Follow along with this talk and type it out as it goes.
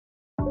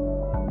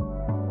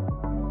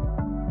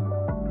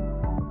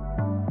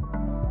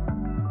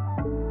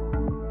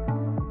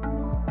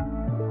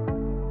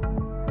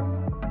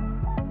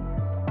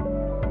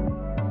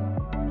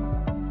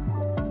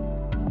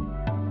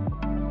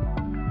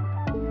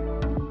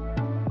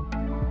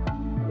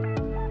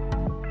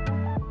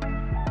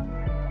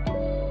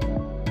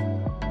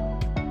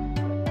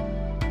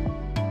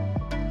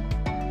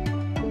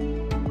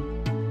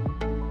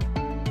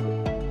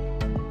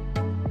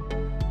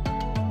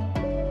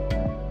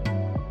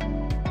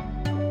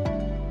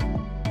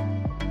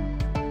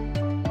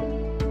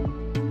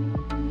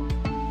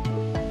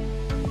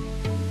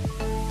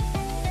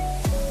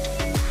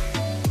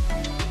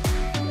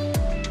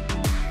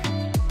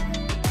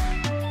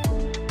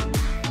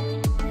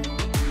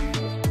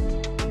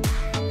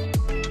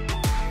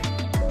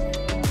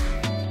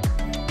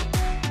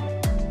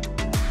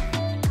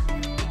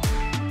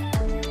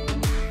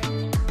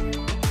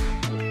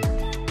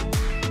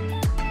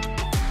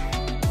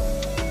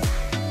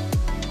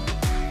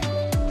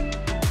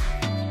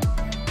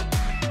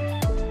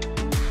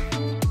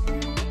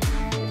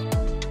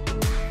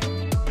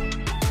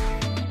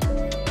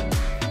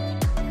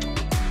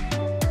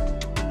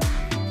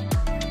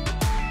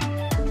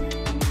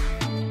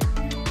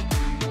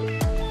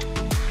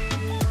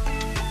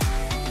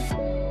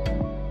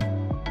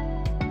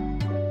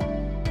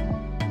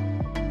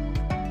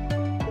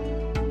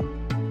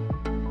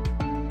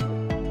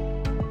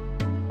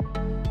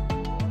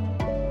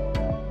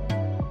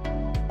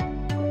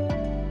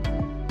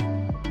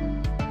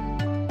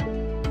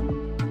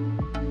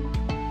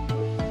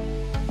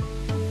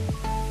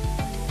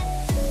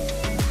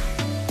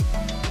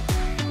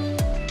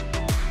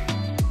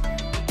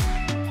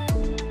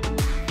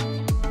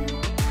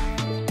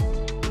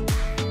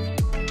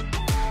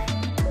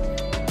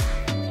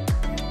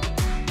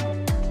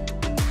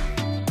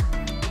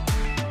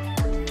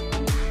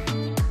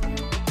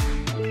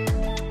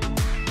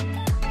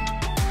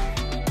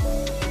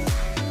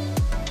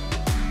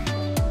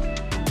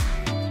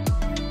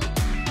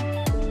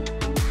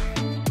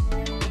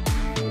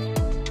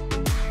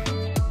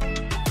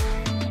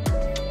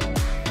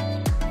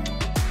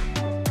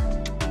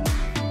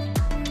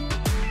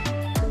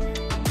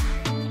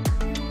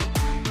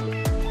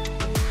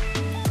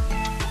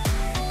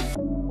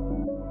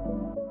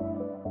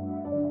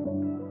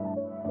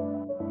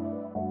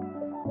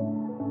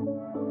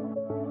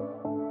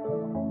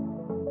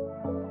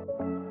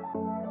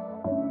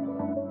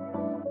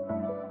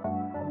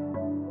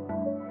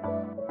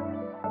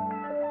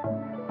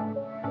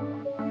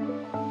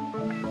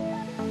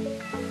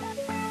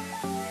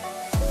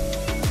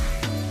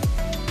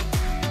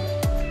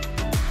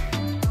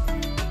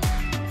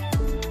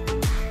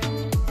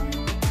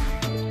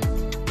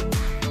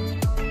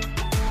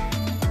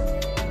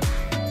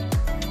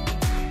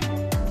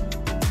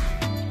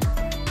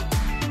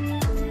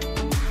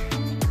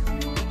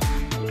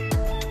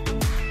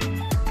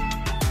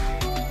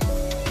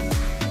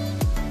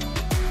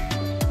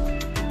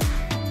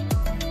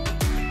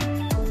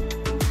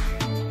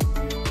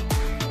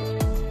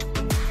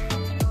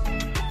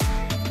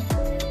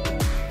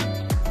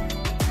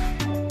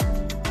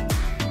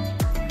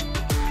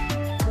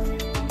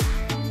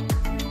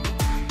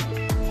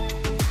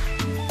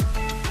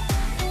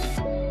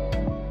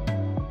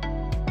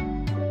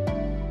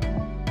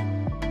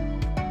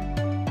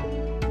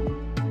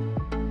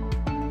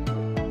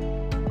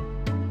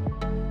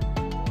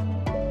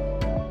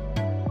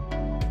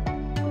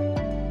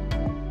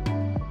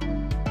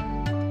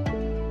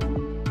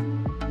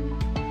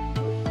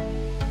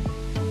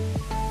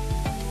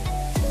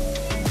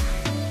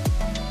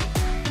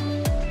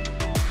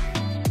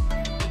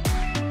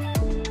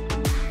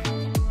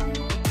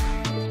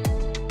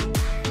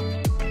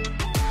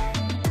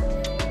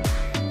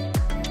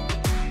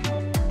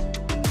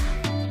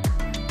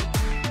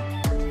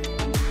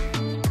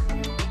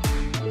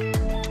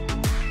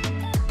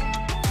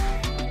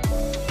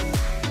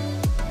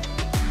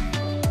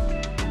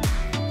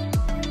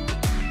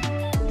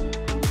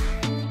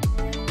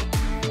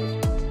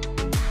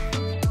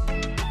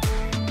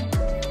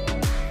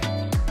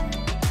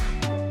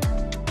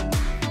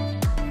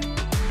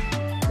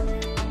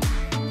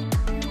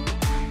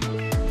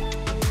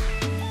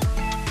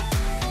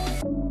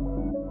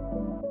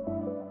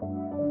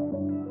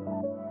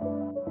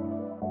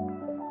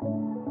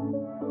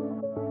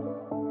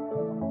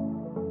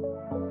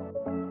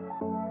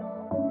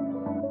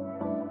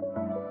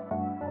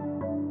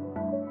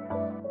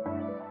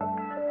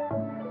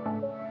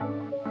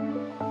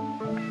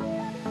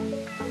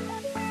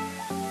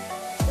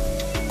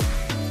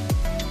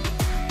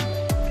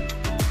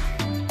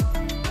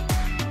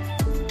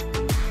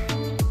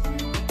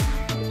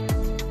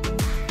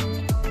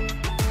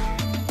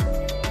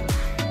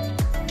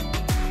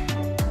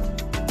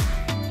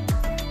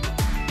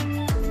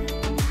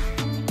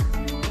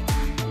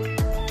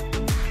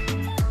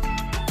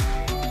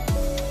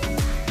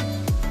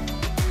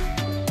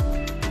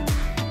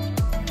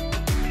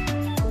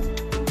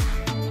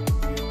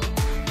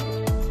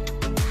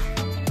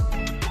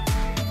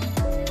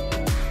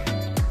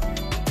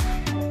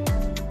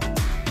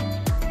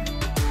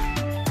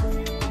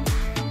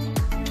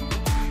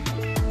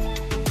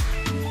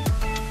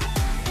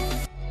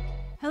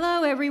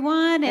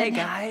everyone. Hey, And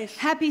guys.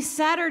 Happy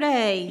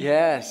Saturday.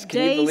 Yes,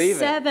 can you believe it?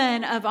 Day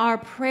 7 of our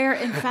prayer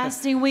and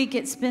fasting week.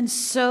 It's been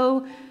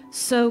so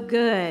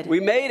good.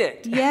 We made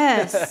it.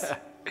 Yes.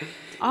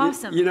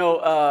 Awesome. You know,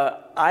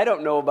 I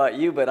don't know about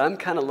you, but I'm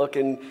kind of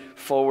looking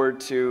forward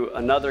to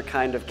another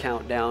kind of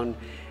countdown.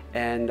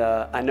 And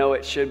I know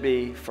it should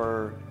be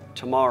for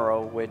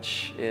tomorrow,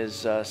 which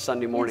is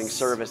Sunday morning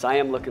service. I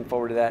am looking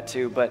forward to that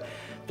too. But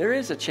there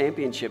is a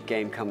championship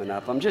game coming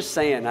up. I'm just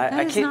saying. I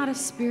That is can't, not a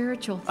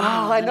spiritual thing.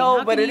 Oh, I know,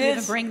 How but can it you is.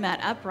 even bring that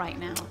up right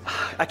now?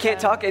 I can't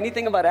talk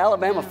anything about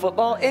Alabama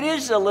football. It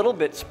is a little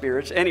bit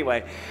spiritual.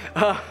 Anyway,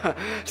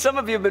 some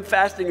of you have been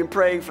fasting and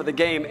praying for the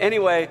game.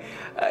 Anyway,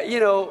 you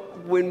know,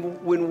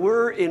 when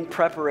we're in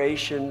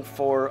preparation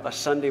for a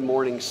Sunday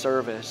morning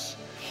service,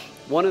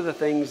 one of the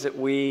things that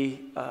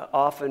we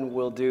often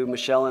will do,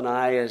 Michelle and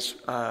I, is,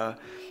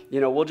 you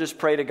know, we'll just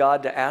pray to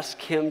God to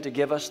ask Him to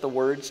give us the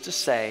words to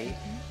say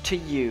to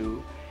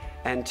you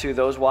and to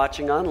those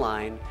watching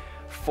online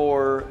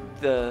for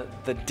the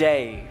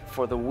day,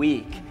 for the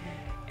week.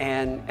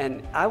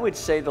 And I would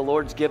say the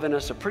Lord's given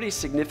us a pretty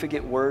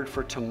significant word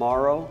for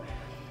tomorrow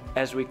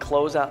as we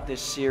close out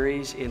this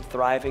series in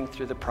Thriving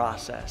Through the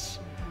Process.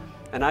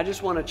 And I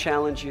just want to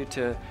challenge you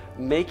to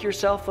make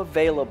yourself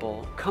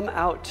available. Come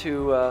out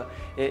to,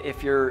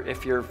 if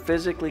you're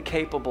physically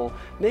capable,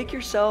 make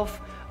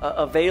yourself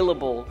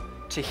available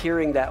to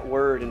hearing that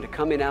word and to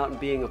coming out and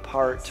being a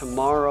part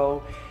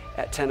tomorrow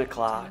at 10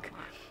 o'clock.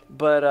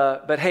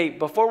 But hey,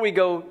 before we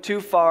go too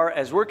far,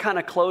 as we're kind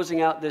of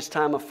closing out this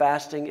time of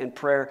fasting and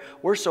prayer,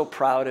 we're so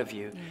proud of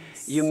you.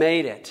 Yes. You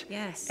made it.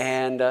 Yes.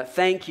 And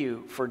thank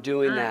you for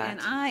doing that.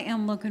 And I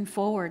am looking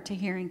forward to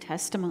hearing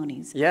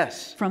testimonies.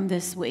 Yes. From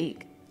this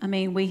week. I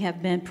mean, we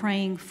have been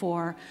praying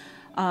for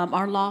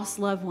our lost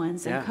loved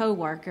ones and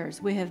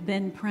co-workers. We have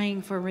been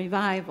praying for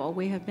revival.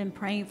 We have been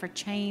praying for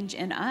change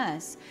in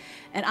us.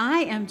 And I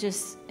am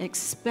just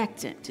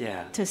expectant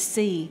to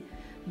see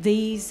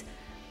these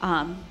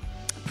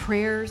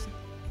prayers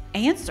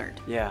answered.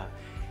 Yeah.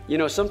 You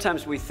know,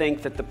 sometimes we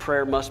think that the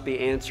prayer must be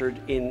answered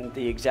in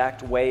the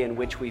exact way in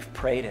which we've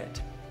prayed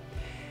it.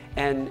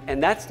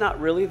 And that's not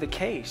really the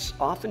case.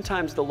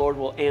 Oftentimes the Lord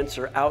will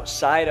answer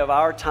outside of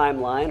our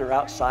timeline or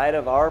outside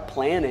of our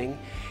planning,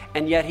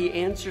 and yet He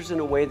answers in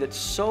a way that's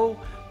so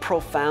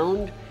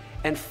profound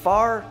and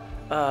far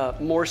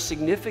more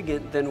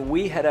significant than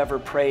we had ever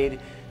prayed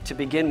to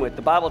begin with.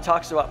 The Bible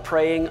talks about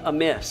praying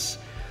amiss.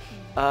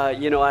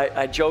 You know,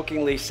 I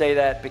jokingly say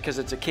that because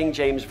it's a King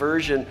James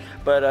version,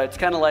 but it's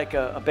kind of like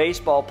a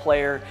baseball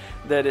player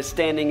that is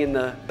standing in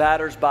the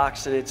batter's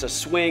box and it's a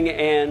swing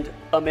and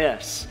a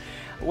miss.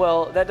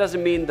 Well, that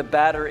doesn't mean the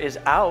batter is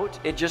out.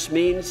 It just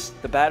means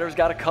the batter's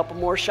got a couple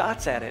more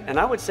shots at it. And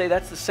I would say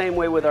that's the same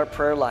way with our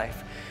prayer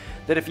life.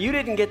 That if you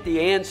didn't get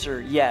the answer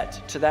yet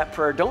to that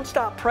prayer, don't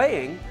stop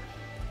praying.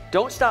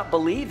 Don't stop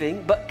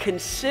believing, but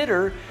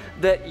consider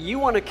that you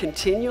want to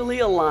continually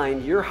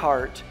align your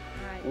heart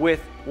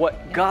with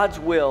what God's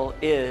will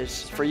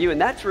is for you.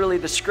 And that's really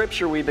the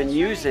scripture we've been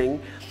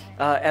using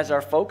as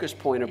our focus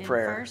point of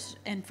prayer.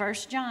 In 1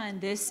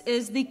 John, this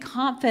is the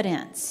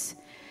confidence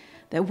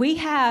that we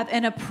have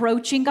in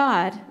approaching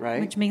God,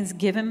 which means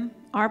give Him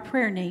our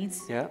prayer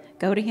needs.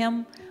 Go to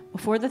Him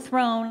before the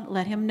throne,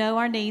 let Him know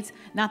our needs,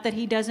 not that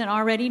He doesn't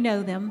already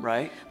know them.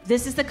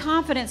 This is the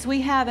confidence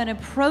we have in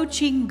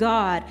approaching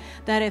God,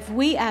 that if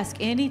we ask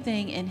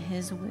anything in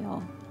His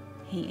will,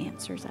 He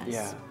answers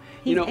us.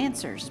 He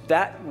answers.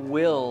 That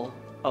will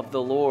of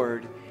the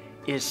Lord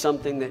is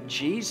something that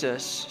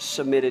Jesus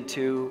submitted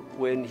to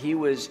when He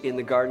was in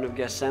the Garden of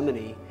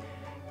Gethsemane,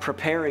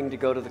 preparing to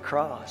go to the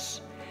cross.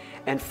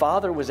 And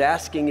Father was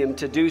asking Him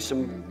to do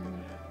some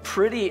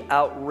pretty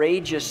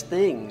outrageous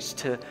things,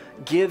 to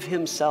give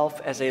Himself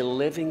as a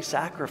living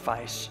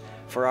sacrifice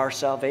for our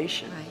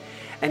salvation.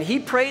 And He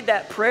prayed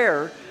that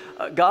prayer,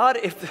 God,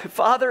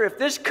 Father, if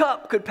this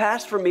cup could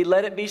pass from me,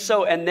 let it be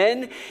so. And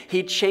then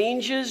He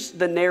changes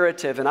the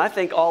narrative. And I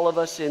think all of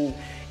us in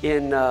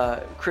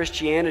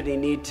Christianity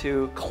need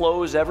to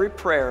close every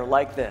prayer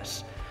like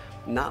this: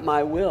 not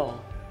my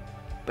will,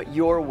 but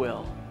your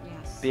will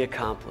be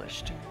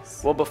accomplished.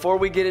 Well, before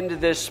we get into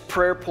this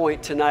prayer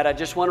point tonight, I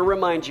just want to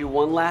remind you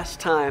one last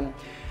time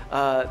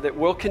that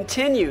we'll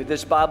continue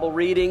this Bible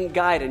reading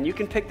guide. And you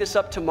can pick this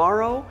up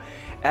tomorrow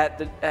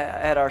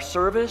at our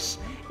service.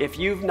 If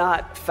you've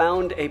not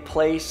found a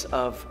place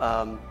of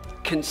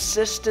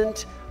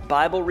consistent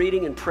Bible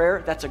reading and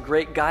prayer, that's a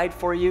great guide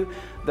for you.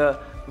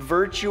 The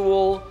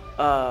virtual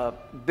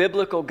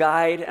biblical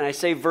guide, and I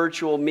say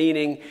virtual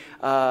meaning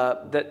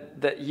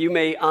that you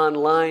may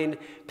online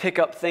pick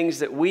up things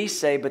that we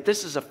say, but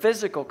this is a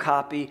physical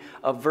copy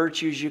of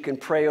virtues you can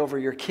pray over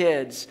your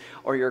kids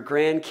or your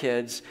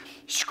grandkids,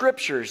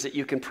 scriptures that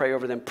you can pray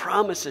over them,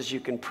 promises you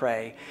can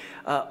pray.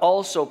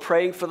 Also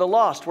praying for the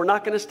lost. We're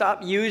not going to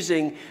stop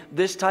using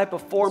this type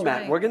of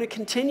format. We're going to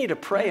continue to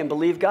pray and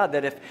believe God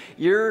that if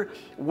your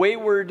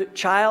wayward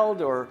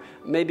child or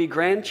maybe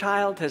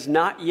grandchild has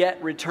not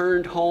yet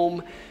returned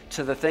home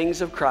to the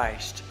things of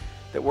Christ,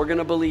 that we're going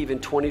to believe in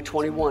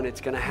 2021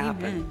 it's going to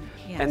happen.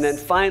 Yes. And then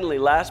finally,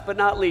 last but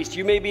not least,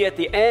 you may be at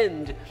the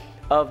end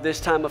of this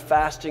time of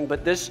fasting,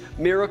 but this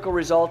Miracle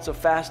Results of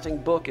Fasting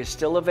book is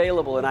still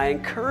available, and I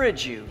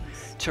encourage you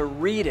to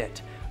read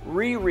it,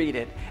 reread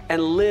it,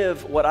 and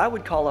live what I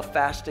would call a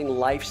fasting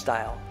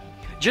lifestyle.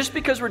 Just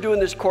because we're doing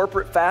this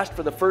corporate fast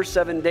for the first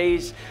 7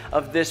 days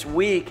of this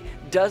week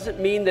doesn't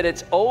mean that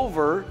it's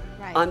over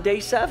on day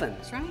 7.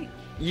 That's right.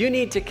 You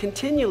need to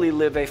continually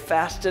live a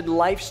fasted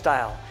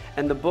lifestyle,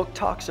 and the book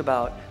talks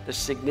about the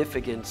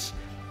significance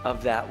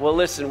of that. Well,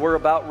 listen, we're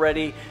about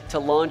ready to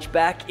launch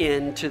back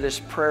into this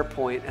prayer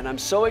point, and I'm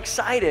so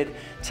excited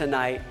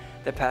tonight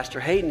that Pastor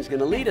Hayden's going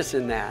to lead us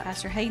in that.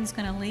 Pastor Hayden's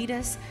going to lead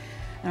us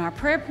in our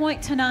prayer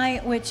point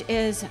tonight, which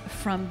is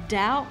from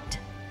doubt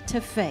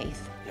to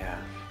faith. Yeah.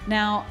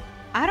 Now,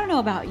 I don't know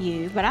about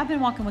you, but I've been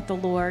walking with the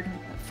Lord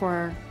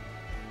for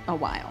a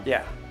while.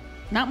 Yeah.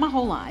 Not my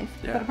whole life,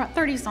 but about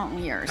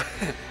 30-something years.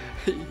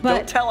 But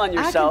don't tell on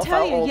yourself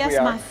how old we are. I can tell you,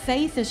 yes, my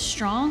faith is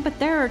strong, but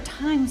there are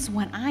times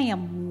when I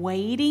am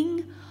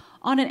waiting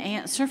on an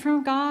answer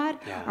from God,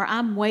 or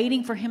I'm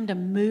waiting for him to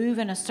move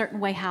in a certain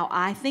way how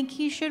I think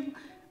he should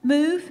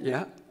move.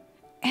 Yeah.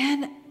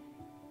 And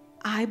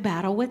I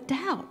battle with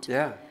doubt.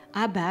 Yeah.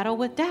 I battle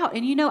with doubt.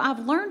 And you know, I've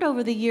learned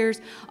over the years,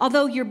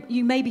 although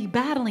you may be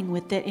battling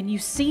with it and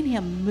you've seen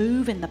him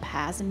move in the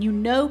past and you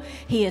know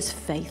he is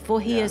faithful,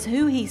 he is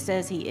who he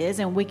says he is,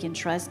 and we can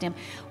trust him.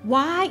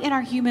 Why in our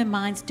human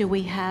minds do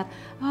we have,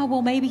 oh,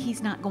 well, maybe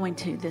he's not going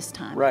to this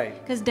time?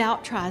 Right. Because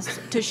doubt tries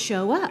to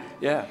show up.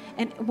 Yeah.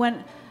 And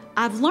when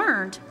I've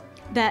learned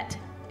that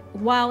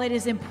while it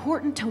is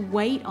important to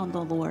wait on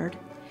the Lord,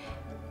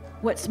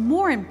 what's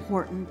more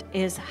important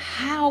is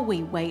how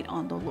we wait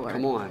on the Lord.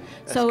 Come on.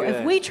 That's so good.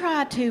 if we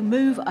try to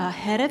move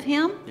ahead of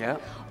him,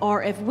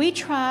 or if we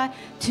try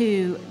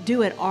to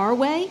do it our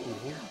way,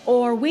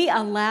 or we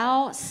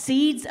allow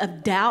seeds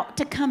of doubt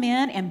to come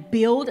in and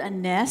build a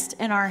nest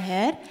in our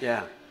head,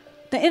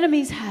 the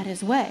enemy's had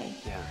his way.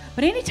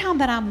 But anytime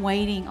that I'm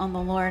waiting on the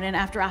Lord, and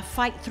after I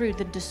fight through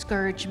the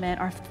discouragement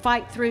or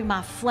fight through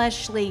my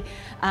fleshly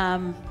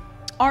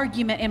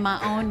argument in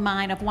my own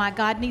mind of why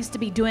God needs to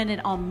be doing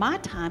it on my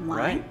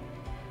timeline,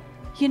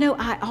 you know,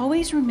 I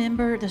always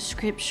remember the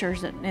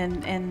scriptures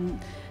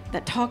and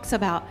that talks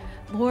about,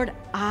 Lord,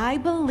 I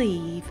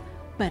believe,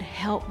 but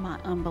help my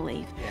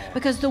unbelief.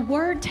 Because the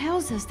word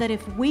tells us that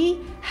if we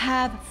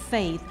have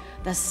faith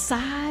the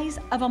size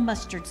of a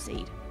mustard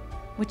seed,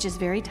 which is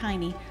very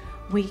tiny,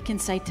 we can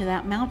say to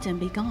that mountain,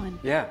 be gone.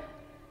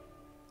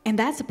 And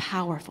that's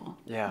powerful.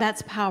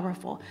 That's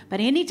powerful. But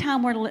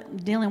anytime we're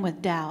dealing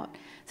with doubt,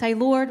 say,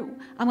 Lord,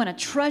 I'm going to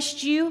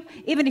trust you,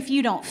 even if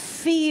you don't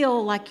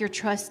feel like you're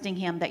trusting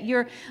him, that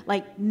you're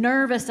like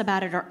nervous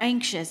about it or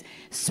anxious.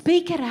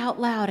 Speak it out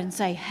loud and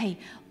say, hey,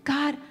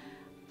 God,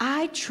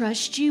 I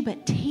trust you,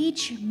 but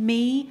teach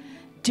me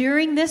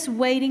during this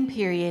waiting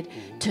period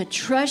to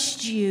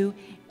trust you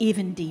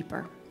even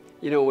deeper.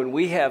 You know, when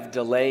we have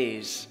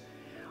delays,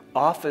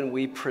 often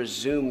we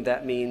presume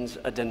that means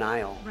a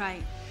denial.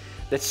 Right.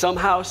 That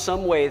somehow,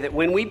 some way, that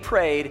when we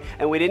prayed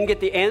and we didn't get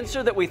the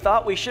answer that we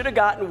thought we should have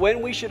gotten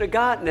when we should have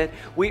gotten it,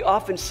 we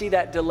often see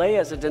that delay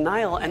as a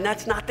denial, and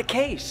that's not the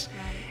case.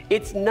 Right.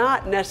 It's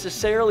not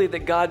necessarily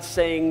that God's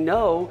saying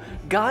no.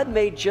 God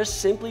may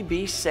just simply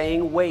be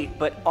saying wait,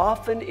 but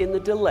often in the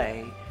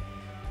delay,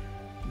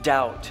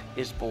 doubt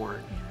is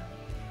born.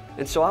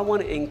 And so I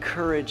want to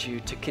encourage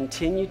you to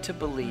continue to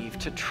believe,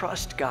 to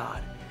trust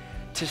God,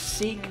 to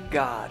seek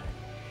God,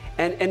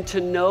 and to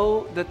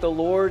know that the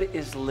Lord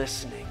is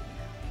listening.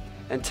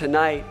 And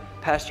tonight,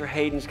 Pastor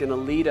Hayden's going to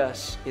lead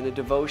us in a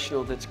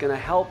devotional that's going to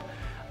help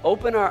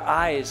open our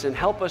eyes and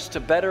help us to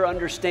better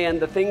understand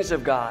the things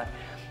of God,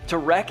 to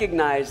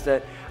recognize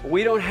that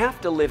we don't have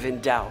to live in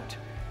doubt.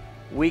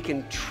 We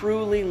can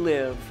truly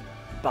live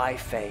by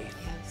faith.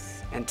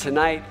 Yes. And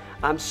tonight,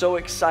 I'm so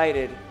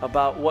excited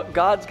about what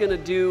God's going to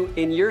do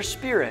in your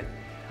spirit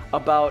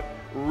about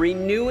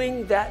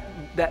renewing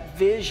that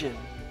vision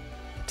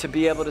to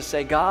be able to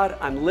say, God,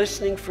 I'm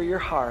listening for your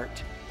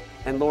heart,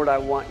 and Lord, I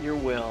want your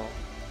will.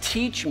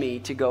 Teach me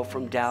to go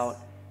from doubt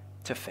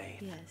to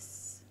faith.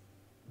 Yes.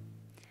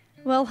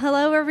 Well,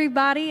 hello,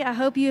 everybody. I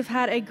hope you've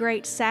had a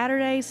great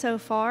Saturday so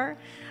far.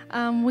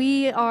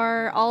 We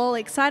are all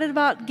excited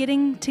about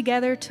getting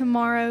together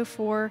tomorrow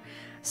for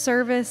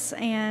service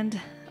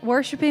and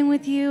worshiping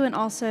with you, and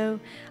also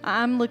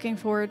I'm looking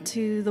forward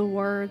to the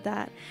word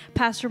that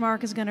Pastor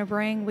Mark is going to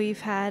bring. We've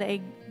had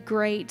a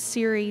great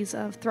series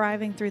of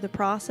thriving through the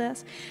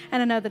process,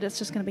 and I know that it's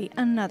just going to be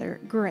another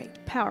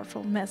great,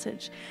 powerful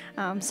message.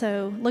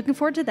 So looking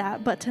forward to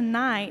that. But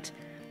tonight,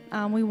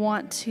 we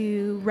want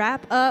to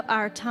wrap up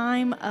our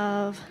time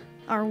of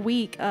our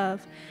week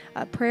of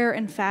prayer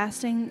and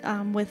fasting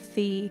with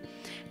the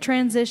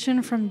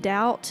transition from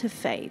doubt to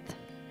faith.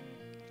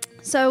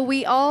 So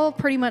we all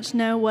pretty much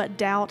know what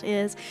doubt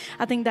is.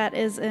 I think that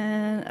is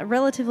a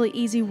relatively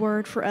easy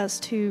word for us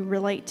to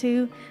relate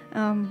to,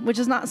 which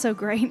is not so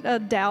great,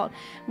 doubt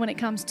when it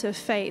comes to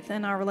faith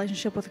and our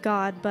relationship with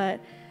God. But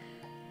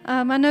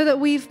I know that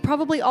we've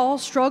probably all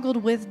struggled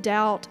with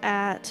doubt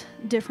at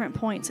different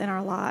points in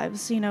our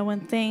lives. You know, when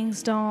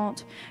things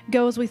don't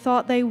go as we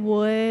thought they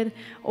would,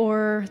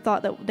 or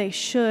thought that they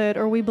should,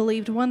 or we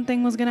believed one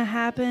thing was going to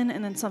happen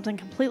and then something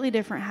completely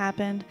different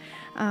happened,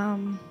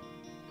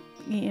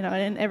 you know,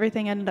 and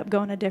everything ended up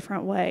going a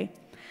different way.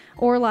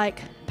 Or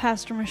like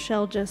Pastor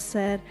Michelle just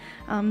said,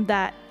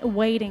 that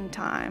waiting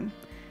time.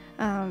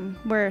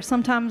 Where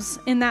sometimes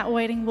in that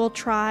waiting we'll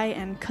try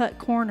and cut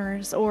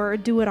corners or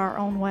do it our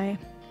own way.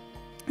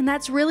 And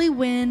that's really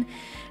when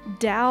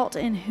doubt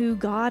in who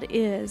God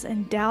is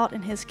and doubt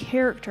in his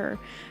character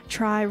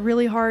try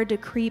really hard to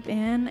creep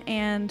in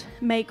and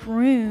make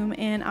room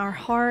in our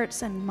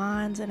hearts and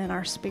minds and in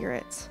our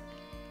spirits.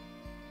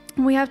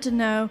 And we have to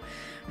know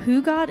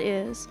who God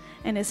is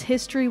and his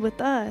history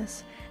with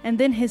us, and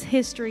then his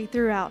history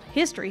throughout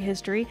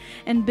history,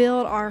 and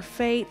build our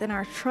faith and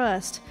our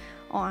trust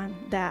on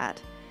that.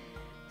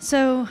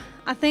 So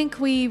I think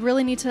we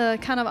really need to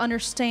kind of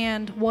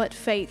understand what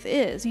faith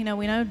is. You know,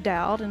 we know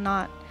doubt, and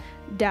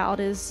doubt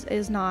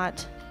is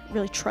not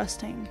really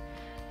trusting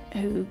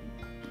who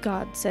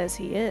God says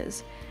he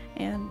is.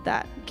 And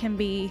that can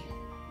be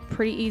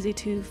pretty easy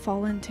to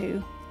fall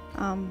into,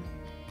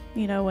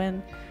 you know,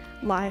 when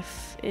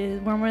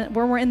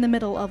we're in the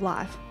middle of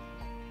life.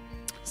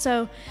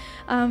 So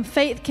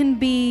faith can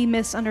be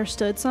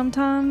misunderstood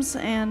sometimes,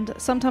 and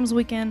sometimes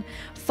we can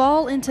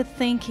fall into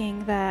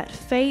thinking that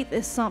faith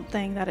is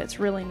something that it's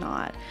really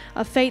not.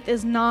 Faith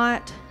is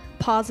not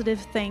positive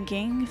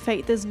thinking.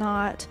 Faith is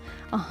not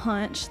a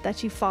hunch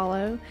that you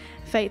follow.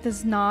 Faith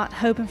is not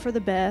hoping for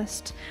the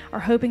best or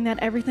hoping that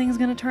everything is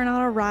going to turn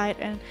out all right.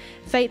 And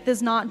faith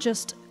is not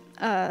just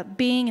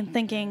being and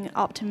thinking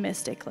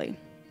optimistically.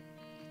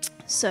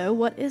 So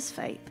what is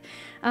faith?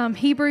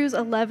 Hebrews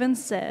 11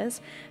 says,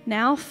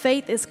 "Now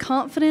faith is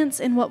confidence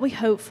in what we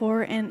hope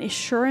for and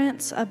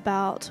assurance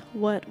about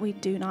what we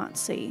do not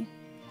see."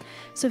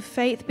 So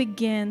faith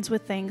begins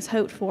with things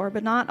hoped for,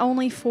 but not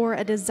only for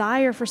a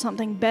desire for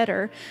something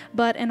better,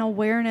 but an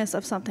awareness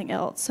of something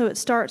else. So it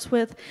starts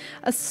with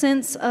a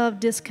sense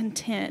of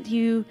discontent.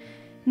 You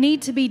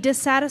need to be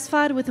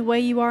dissatisfied with the way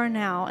you are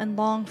now and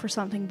long for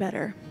something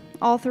better.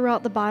 All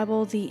throughout the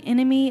Bible, the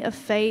enemy of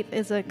faith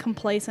is a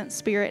complacent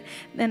spirit,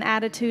 an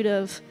attitude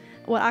of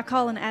what I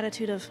call an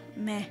attitude of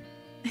meh.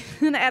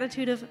 An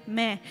attitude of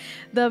meh.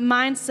 The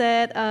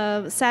mindset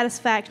of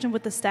satisfaction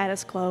with the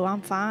status quo.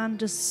 I'm fine,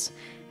 just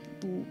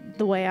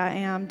the way I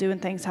am, doing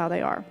things how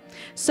they are.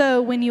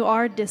 So when you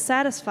are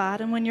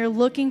dissatisfied and when you're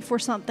looking for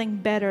something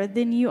better,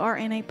 then you are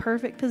in a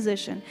perfect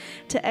position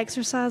to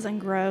exercise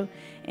and grow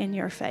in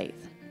your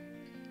faith.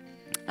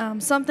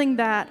 Something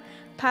that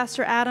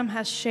Pastor Adam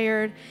has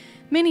shared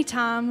many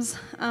times,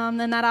 and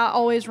that I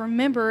always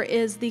remember,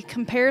 is the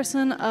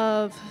comparison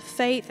of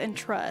faith and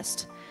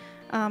trust.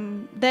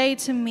 They,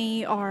 to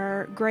me,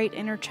 are great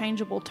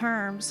interchangeable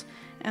terms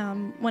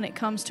when it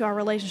comes to our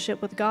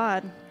relationship with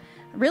God.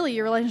 Really,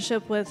 your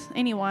relationship with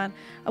anyone.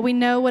 We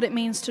know what it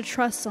means to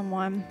trust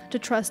someone, to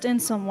trust in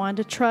someone,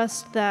 to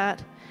trust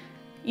that,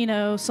 you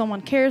know,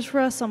 someone cares for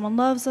us, someone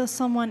loves us,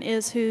 someone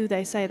is who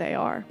they say they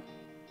are.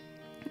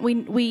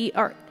 We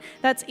are.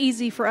 That's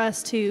easy for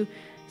us to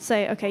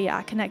say, okay, yeah,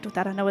 I connect with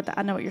that. I know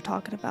what you're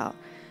talking about.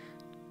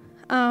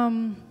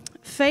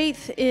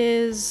 Faith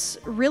is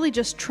really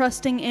just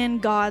trusting in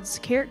God's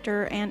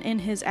character and in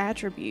his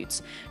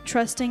attributes,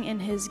 trusting in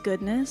his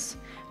goodness,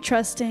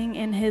 trusting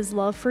in his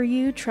love for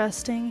you,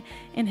 trusting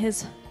in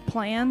his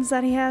plans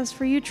that he has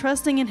for you,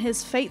 trusting in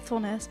his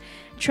faithfulness,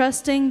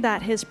 trusting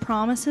that his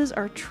promises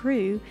are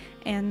true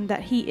and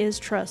that he is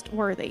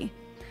trustworthy.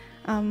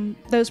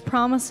 Those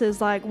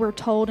promises, like we're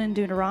told in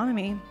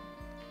Deuteronomy,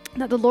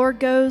 that the Lord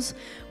goes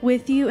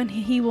with you and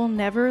he will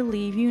never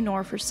leave you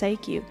nor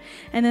forsake you.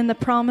 And then the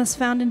promise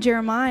found in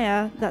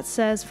Jeremiah that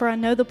says, "For I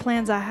know the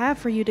plans I have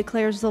for you,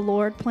 declares the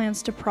Lord,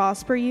 plans to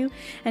prosper you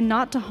and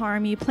not to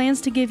harm you,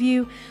 plans to give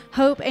you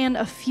hope and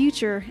a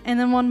future." And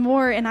then one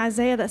more in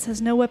Isaiah that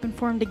says, "No weapon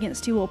formed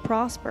against you will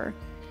prosper."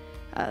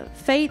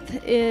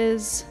 Faith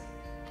is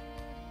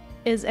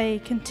a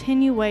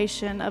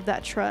continuation of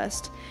that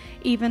trust,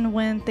 even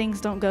when things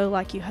don't go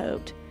like you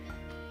hoped.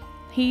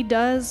 He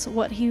does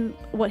what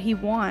he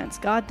wants,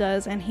 God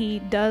does, and he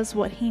does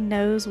what he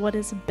knows what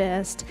is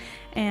best,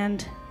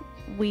 and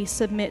we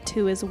submit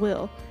to his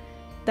will.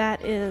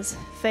 That is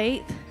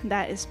faith,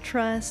 that is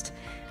trust,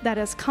 that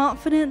is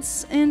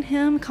confidence in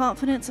him,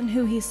 confidence in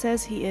who he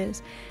says he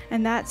is,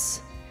 and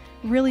that's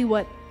really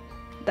what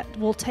that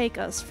will take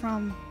us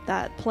from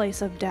that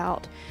place of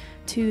doubt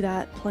to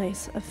that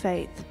place of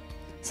faith.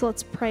 So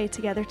let's pray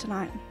together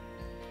tonight.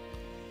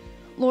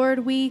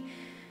 Lord, we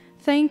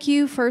thank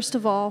you, first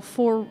of all,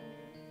 for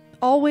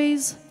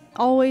always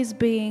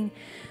being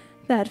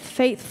that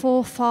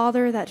faithful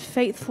Father, that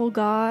faithful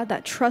God,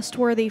 that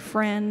trustworthy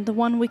friend, the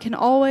one we can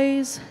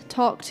always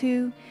talk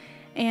to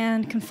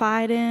and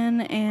confide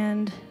in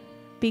and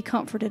be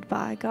comforted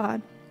by,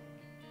 God.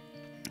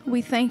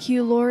 We thank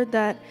you, Lord,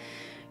 that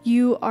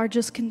you are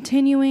just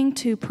continuing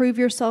to prove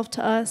yourself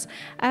to us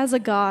as a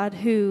God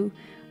who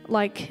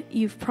like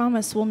you've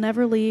promised, will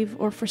never leave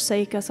or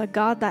forsake us, a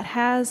God that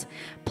has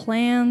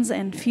plans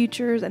and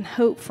futures and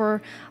hope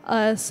for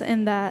us,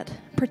 and that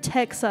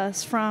protects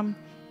us from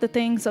the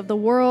things of the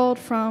world,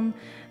 from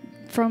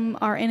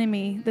our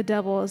enemy, the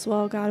devil as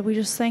well, God. We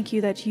just thank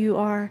you that you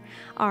are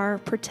our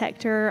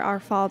protector, our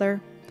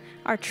Father,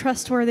 our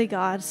trustworthy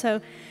God.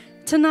 So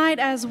tonight,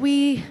 as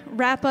we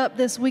wrap up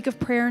this week of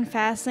prayer and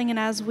fasting, and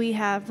as we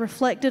have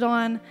reflected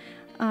on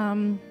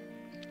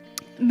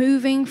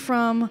moving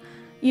from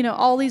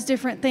all these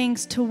different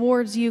things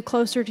towards you,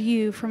 closer to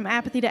you, from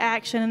apathy to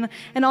action,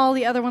 and all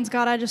the other ones,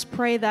 God, I just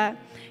pray that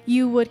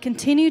you would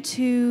continue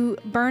to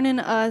burn in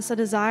us a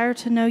desire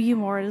to know you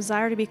more, a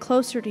desire to be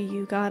closer to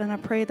you, God. And I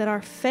pray that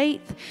our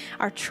faith,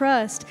 our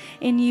trust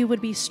in you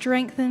would be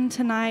strengthened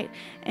tonight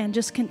and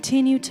just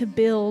continue to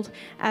build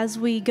as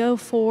we go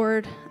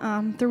forward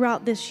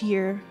throughout this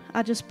year.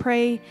 I just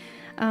pray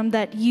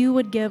that you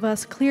would give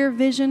us clear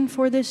vision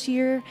for this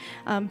year,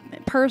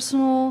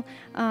 personal,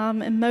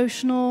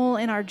 emotional,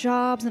 in our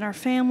jobs, in our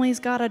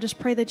families. God, I just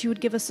pray that you would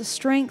give us the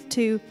strength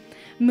to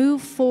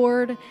move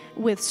forward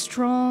with a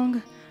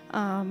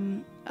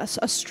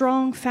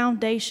strong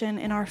foundation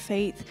in our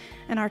faith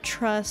and our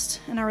trust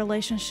and our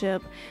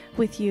relationship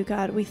with you,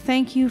 God. We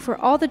thank you for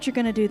all that you're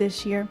going to do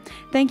this year.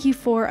 Thank you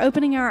for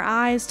opening our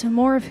eyes to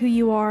more of who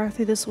you are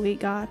through this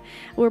week, God.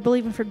 We're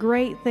believing for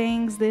great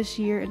things this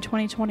year in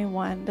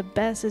 2021. The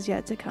best is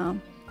yet to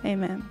come.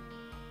 Amen.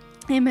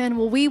 Amen.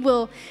 Well, we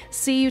will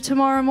see you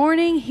tomorrow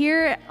morning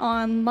here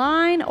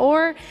online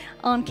or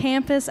on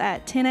campus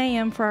at 10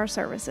 a.m. for our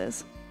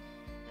services.